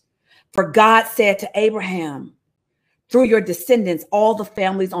ancestors. For God said to Abraham, through your descendants, all the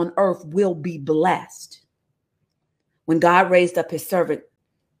families on earth will be blessed. When God raised up his servant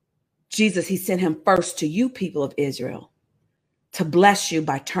Jesus, he sent him first to you, people of Israel, to bless you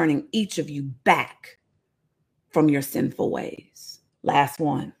by turning each of you back from your sinful ways. Last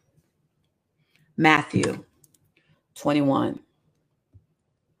one, Matthew 21,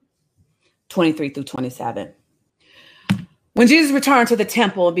 23 through 27. When Jesus returned to the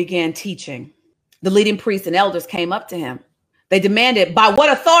temple and began teaching, the leading priests and elders came up to him. They demanded, by what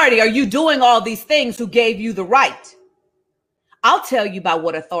authority are you doing all these things? Who gave you the right? I'll tell you by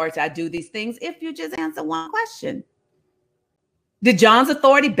what authority I do these things if you just answer one question. Did John's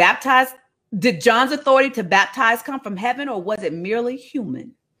authority to baptize come from heaven, or was it merely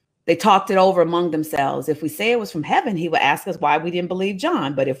human? They talked it over among themselves. If we say it was from heaven, he would ask us why we didn't believe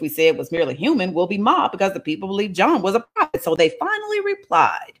John. But if we say it was merely human, we'll be mobbed because the people believed John was a prophet. So they finally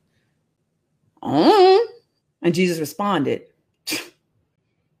replied, and Jesus responded,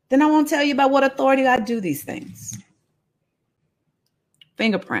 then I won't tell you by what authority I do these things.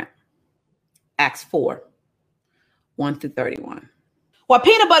 Fingerprint, Acts 4, 1 through 31. While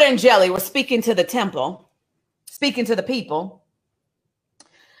peanut butter and jelly were speaking to the people,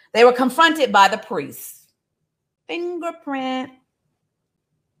 they were confronted by the priests. Fingerprint.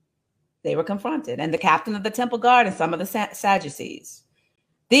 They were confronted, and the captain of the temple guard and some of the Sadducees.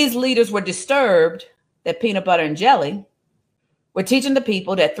 These leaders were disturbed that peanut butter and jelly were teaching the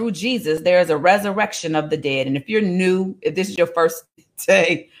people that through Jesus, there is a resurrection of the dead. And if you're new, if this is your first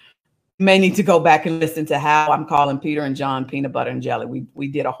day, you may need to go back and listen to how I'm calling Peter and John peanut butter and jelly. We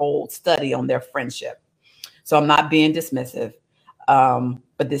did a whole study on their friendship. So I'm not being dismissive,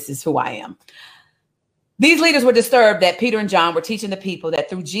 but this is who I am. These leaders were disturbed that Peter and John were teaching the people that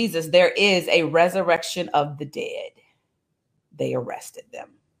through Jesus, there is a resurrection of the dead. They arrested them.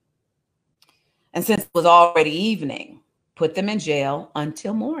 And since it was already evening, put them in jail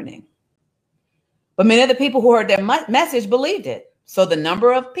until morning. But many of the people who heard their message believed it. So the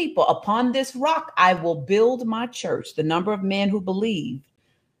number of people, upon this rock, I will build my church. The number of men who believed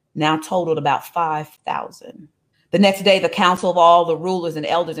now totaled about 5,000. The next day, the council of all the rulers and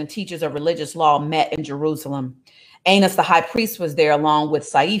elders and teachers of religious law met in Jerusalem. Annas, the high priest, was there along with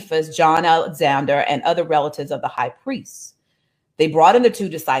Caiaphas, John, Alexander, and other relatives of the high priests. They brought in the two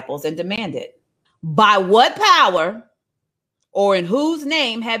disciples and demanded, by what power or in whose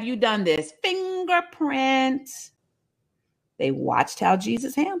name have you done this? Fingerprint. They watched how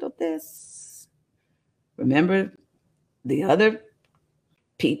Jesus handled this. Remember, the other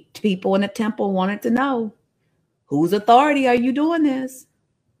people in the temple wanted to know, whose authority are you doing this?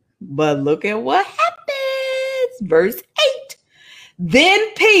 But look at what happens. Verse 8.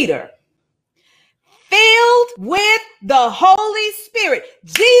 Then Peter, filled with the Holy Spirit.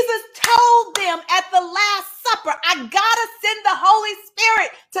 Jesus told them at the Last Supper, I gotta send the Holy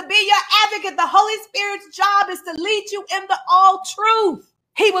Spirit to be your advocate. The Holy Spirit's job is to lead you into all truth.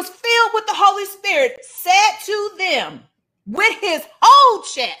 He was filled with the Holy Spirit, said to them with his whole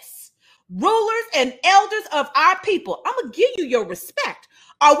chest, rulers and elders of our people, I'm gonna give you your respect.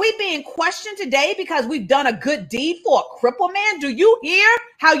 Are we being questioned today because we've done a good deed for a crippled man? Do you hear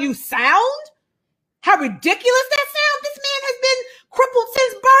how you sound? How ridiculous that sounds? This man has been crippled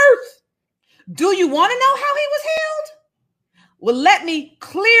since birth. Do you want to know how he was healed? Well, let me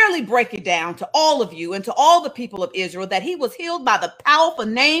clearly break it down to all of you and to all the people of Israel that he was healed by the powerful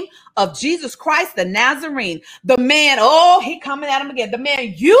name of Jesus Christ, the Nazarene. The man, he coming at him again. The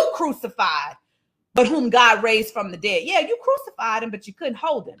man you crucified, but whom God raised from the dead. Yeah, you crucified him, but you couldn't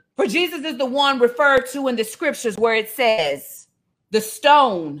hold him. For Jesus is the one referred to in the scriptures where it says, the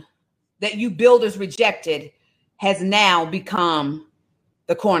stone that you builders rejected has now become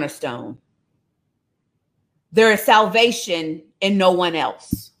the cornerstone. There is salvation in no one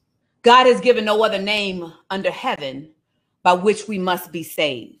else. God has given no other name under heaven by which we must be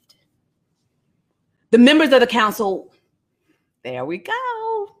saved. The members of the council, there we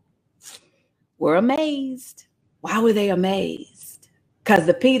go, were amazed. Why were they amazed? Because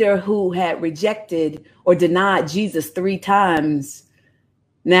the Peter who had rejected or denied Jesus 3 times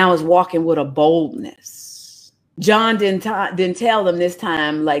now is walking with a boldness. John didn't tell them this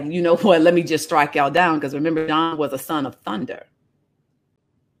time, like, you know what, let me just strike y'all down. Because remember, John was a son of thunder.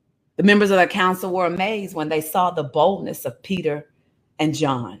 The members of the council were amazed when they saw the boldness of Peter and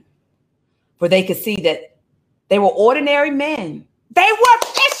John. For they could see that they were ordinary men. They were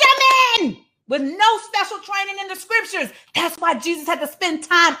fishermen with no special training in the scriptures. That's why Jesus had to spend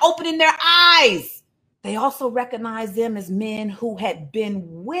time opening their eyes. They also recognized them as men who had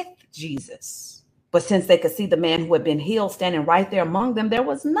been with Jesus. But since they could see the man who had been healed standing right there among them, there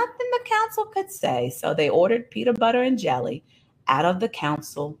was nothing the council could say. So they ordered peanut butter and jelly out of the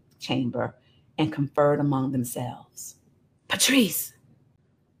council chamber and conferred among themselves. Patrice,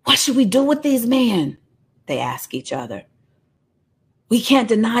 What should we do with these men? They ask each other. We can't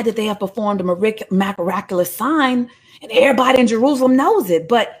deny that they have performed a miraculous sign, and everybody in Jerusalem knows it.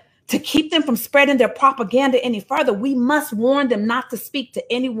 But to keep them from spreading their propaganda any further, we must warn them not to speak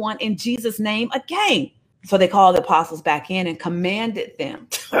to anyone in Jesus' name again. So they called the apostles back in and commanded them.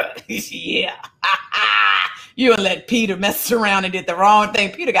 Yeah. You let Peter mess around and did the wrong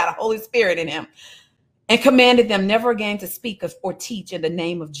thing. Peter got a Holy Spirit in him. And commanded them never again to speak of or teach in the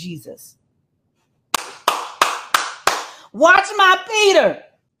name of Jesus. Watch my Peter.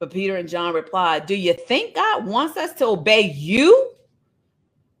 But Peter and John replied, do you think God wants us to obey you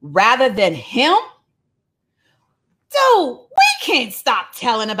rather than him? Dude, we can't stop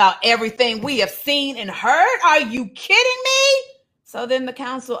telling about everything we have seen and heard. Are you kidding me? So then the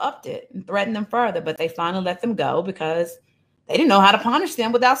council upped it and threatened them further, but they finally let them go because they didn't know how to punish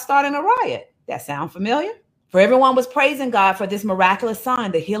them without starting a riot. That sound familiar? For everyone was praising God for this miraculous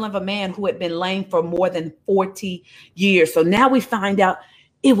sign, the healing of a man who had been lame for more than 40 years. So now we find out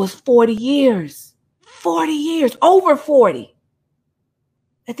it was 40 years, over 40,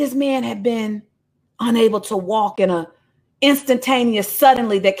 that this man had been unable to walk in a instantaneous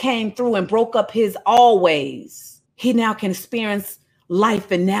suddenly that came through and broke up his always. He now can experience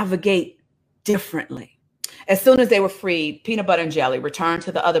life and navigate differently. As soon as they were freed, Peanut Butter and Jelly returned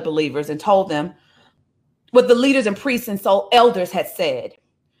to the other believers and told them what the leaders and priests and elders had said.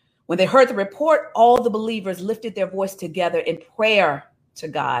 When they heard the report, all the believers lifted their voice together in prayer to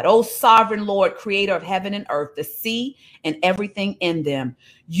God. O sovereign Lord, creator of heaven and earth, the sea and everything in them.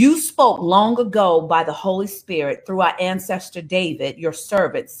 You spoke long ago by the Holy Spirit through our ancestor David, your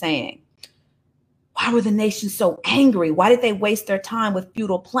servant, saying, why were the nations so angry? Why did they waste their time with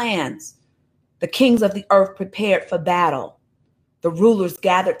futile plans? The kings of the earth prepared for battle. The rulers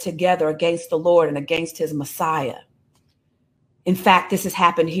gathered together against the Lord and against his Messiah. In fact, this has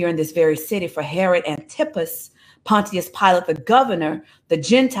happened here in this very city, for Herod Antipas, Pontius Pilate, the governor, the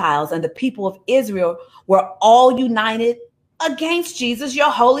Gentiles, and the people of Israel were all united against Jesus, your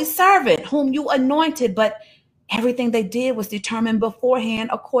holy servant, whom you anointed. But everything they did was determined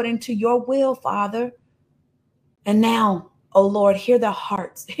beforehand according to your will, Father. And now, O Lord, hear their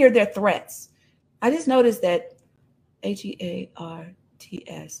hearts, hear their threats. I just noticed that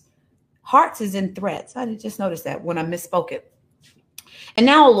Hearts. Hearts is in threats. I just noticed that when I misspoke it. And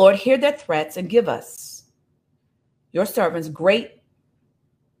now, O Lord, hear their threats and give us, your servants, great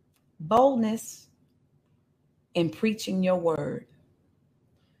boldness in preaching your word.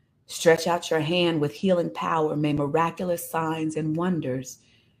 Stretch out your hand with healing power. May miraculous signs and wonders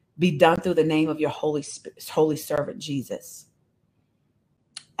be done through the name of your holy servant, Jesus.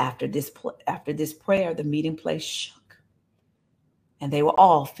 After this prayer, the meeting place shook, and they were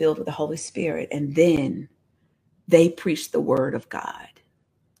all filled with the Holy Spirit. And then they preached the word of God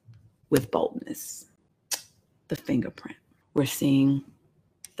with boldness. The fingerprint. We're seeing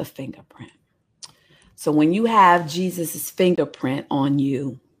the fingerprint. So when you have Jesus's fingerprint on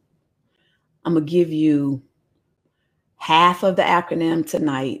you, I'm going to give you half of the acronym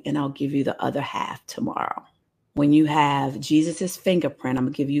tonight, and I'll give you the other half tomorrow. When you have Jesus's fingerprint, I'm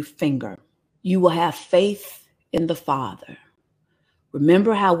going to give you finger. You will have faith in the Father.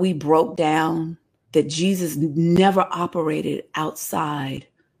 Remember how we broke down that Jesus never operated outside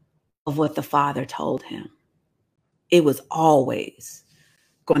of what the Father told him. It was always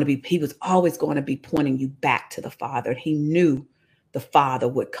going to be, he was always going to be pointing you back to the Father. He knew the Father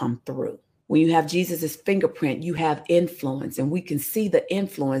would come through. When you have Jesus's fingerprint, you have influence, and we can see the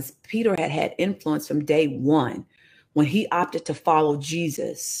influence. Peter had influence from day one. When he opted to follow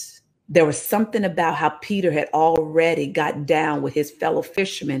Jesus, there was something about how Peter had already got down with his fellow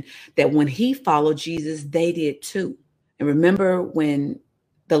fishermen that when he followed Jesus, they did too. And remember when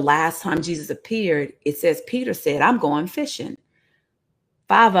the last time Jesus appeared, it says Peter said, I'm going fishing.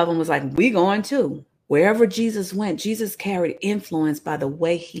 5 of them was like, we going too. Wherever Jesus went, Jesus carried influence by the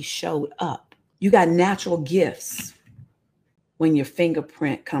way he showed up. You got natural gifts when your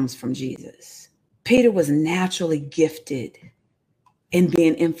fingerprint comes from Jesus. Peter was naturally gifted in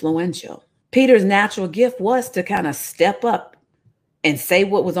being influential. Peter's natural gift was to kind of step up and say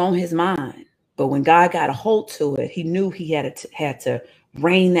what was on his mind. But when God got a hold to it, he knew he had to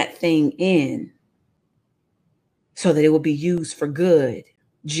rein that thing in so that it would be used for good.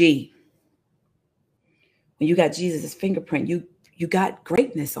 G. When you got Jesus' fingerprint, you got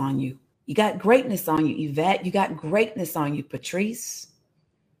greatness on you. You got greatness on you, Yvette. You got greatness on you, Patrice.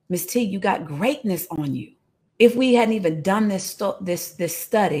 Miss T, you got greatness on you. If we hadn't even done this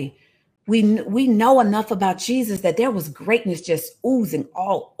study, we know enough about Jesus that there was greatness just oozing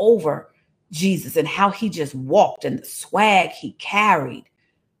all over Jesus and how he just walked and the swag he carried.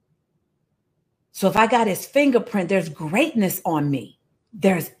 So if I got his fingerprint, there's greatness on me.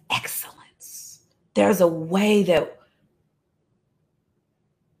 There's excellence. There's a way that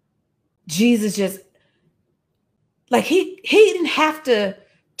Jesus just, like he didn't have to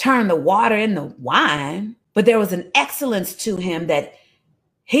turn the water into wine, but there was an excellence to him that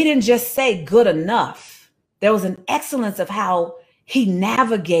he didn't just say good enough. There was an excellence of how he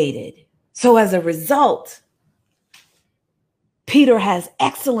navigated. So as a result, Peter has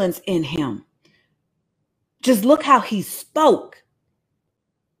excellence in him. Just look how he spoke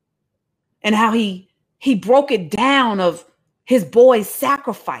and how he broke it down of his boy's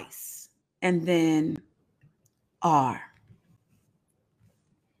sacrifice. And then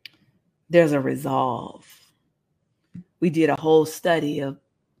there's a resolve. We did a whole study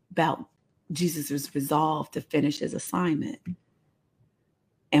about Jesus' resolve to finish his assignment.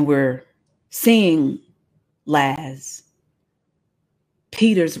 And we're seeing, Laz,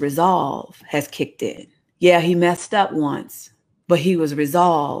 Peter's resolve has kicked in. Yeah, he messed up once, but he was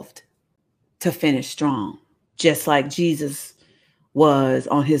resolved to finish strong, just like Jesus was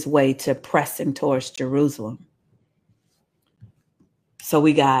on his way to pressing towards Jerusalem. So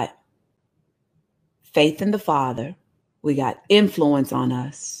we got faith in the Father. We got influence on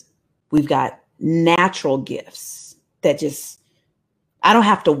us. We've got natural gifts that just, I don't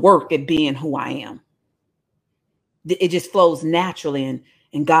have to work at being who I am. It just flows naturally,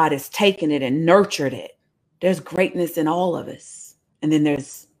 and God has taken it and nurtured it. There's greatness in all of us. And then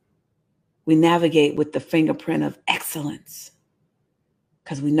we navigate with the fingerprint of excellence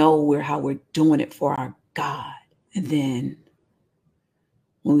because we know how we're doing it for our God. And then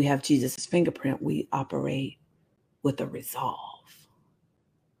when we have Jesus' fingerprint, we operate with a resolve.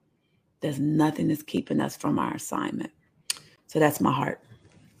 There's nothing that's keeping us from our assignment. So that's my heart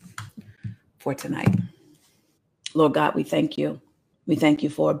for tonight. Lord God, we thank you. We thank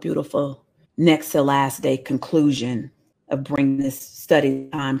you for a beautiful next to last day conclusion of bringing this study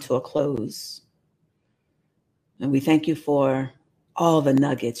time to a close. And we thank you for all the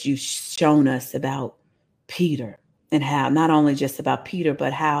nuggets you've shown us about Peter and how, not only just about Peter,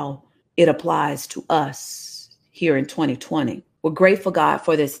 but how it applies to us here in 2020. We're grateful, God,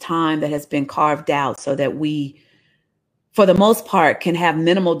 for this time that has been carved out so that we, for the most part, can have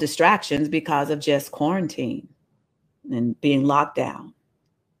minimal distractions because of just quarantine and being locked down.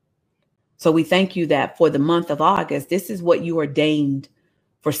 So we thank you that for the month of August, this is what you ordained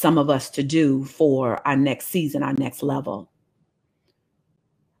for some of us to do for our next season, our next level.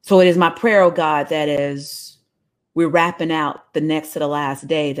 So it is my prayer, oh God, that as we're wrapping out the next to the last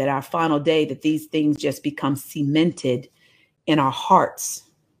day, that our final day, that these things just become cemented in our hearts.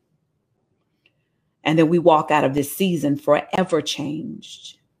 And then we walk out of this season forever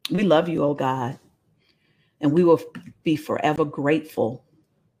changed. We love you, oh God. And we will be forever grateful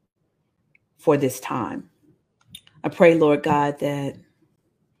for this time. I pray, Lord God, that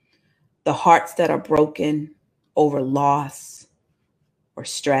the hearts that are broken over loss or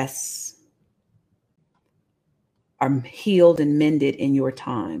stress are healed and mended in your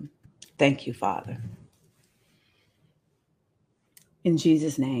time. Thank you, Father. In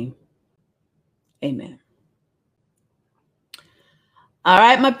Jesus' name, amen. All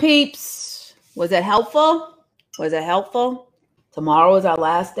right, my peeps. Was that helpful? Was it helpful? Tomorrow is our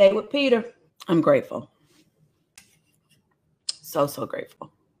last day with Peter. I'm grateful. So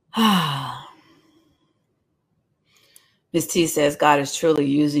grateful. Miss T says, God is truly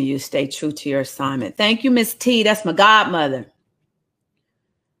using you. Stay true to your assignment. Thank you, Miss T. That's my godmother.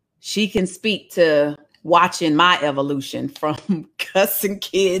 She can speak to watching my evolution from cussing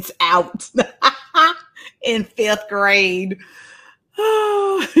kids out in 5th grade.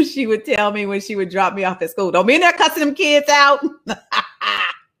 Oh, she would tell me when she would drop me off at school, don't be in there cussing them kids out.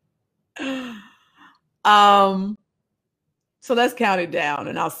 So let's count it down,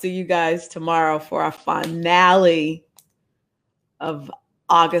 and I'll see you guys tomorrow for our finale of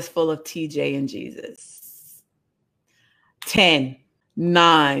August full of TJ and Jesus. 10,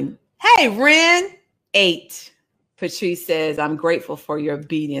 9. Hey, Ren. 8. Patrice says, I'm grateful for your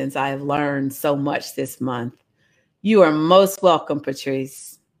obedience. I have learned so much this month. You are most welcome,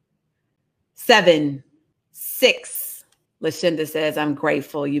 Patrice. 7, 6. Lashinda says, I'm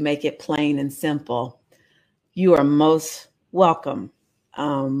grateful. You make it plain and simple. You are most welcome.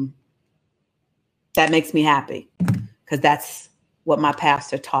 That makes me happy because that's what my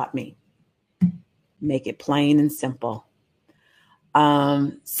pastor taught me. Make it plain and simple.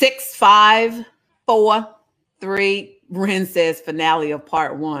 6, 5, 4, 3. Ren says finale of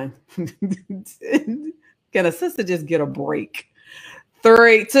part 1. Can a sister just get a break?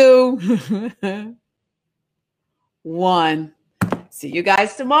 3, 2, 1. See you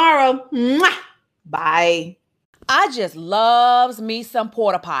guys tomorrow. Mwah! Bye. I just loves me some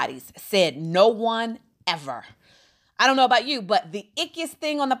porta potties, said no one ever. I don't know about you, but the ickiest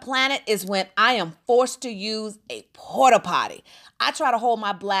thing on the planet is when I am forced to use a porta potty. I try to hold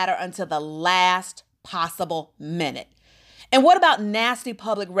my bladder until the last possible minute. And what about nasty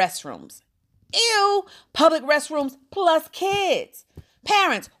public restrooms? Ew, public restrooms plus kids.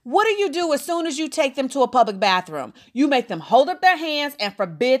 Parents, what do you do as soon as you take them to a public bathroom? You make them hold up their hands and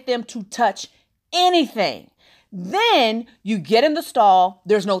forbid them to touch anything. Then you get in the stall,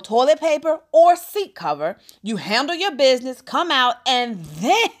 there's no toilet paper or seat cover, you handle your business, come out, and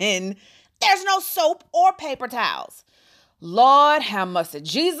then there's no soap or paper towels. Lord have mercy.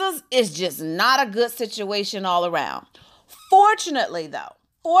 Jesus is just not a good situation all around. Fortunately,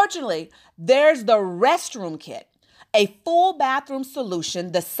 there's the restroom kit, a full bathroom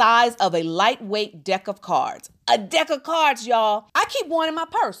solution the size of a lightweight deck of cards. A deck of cards, y'all. I keep one in my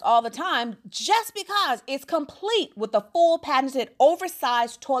purse all the time just because it's complete with a full patented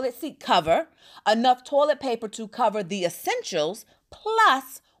oversized toilet seat cover, enough toilet paper to cover the essentials,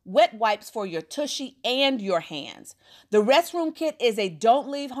 plus wet wipes for your tushy and your hands. The restroom kit is a don't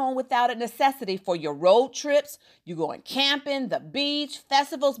leave home without it necessity for your road trips, you going camping, the beach,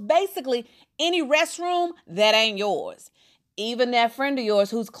 festivals, basically any restroom that ain't yours. Even that friend of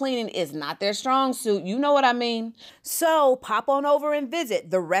yours who's cleaning is not their strong suit. You know what I mean? So pop on over and visit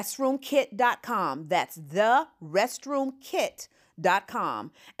therestroomkit.com. That's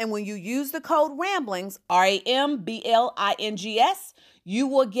therestroomkit.com. And when you use the code RAMBLINGS, RAMBLINGS, you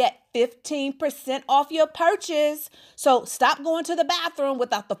will get 15% off your purchase. So stop going to the bathroom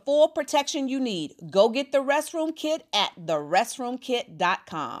without the full protection you need. Go get the restroom kit at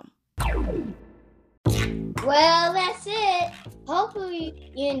therestroomkit.com. Well, that's it.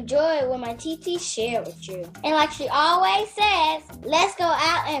 Hopefully you enjoyed what my TT shared with you. And like she always says, let's go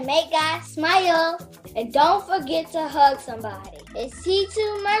out and make God smile. And don't forget to hug somebody. It's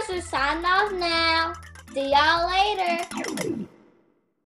T2 Mercer signing off now. See y'all later.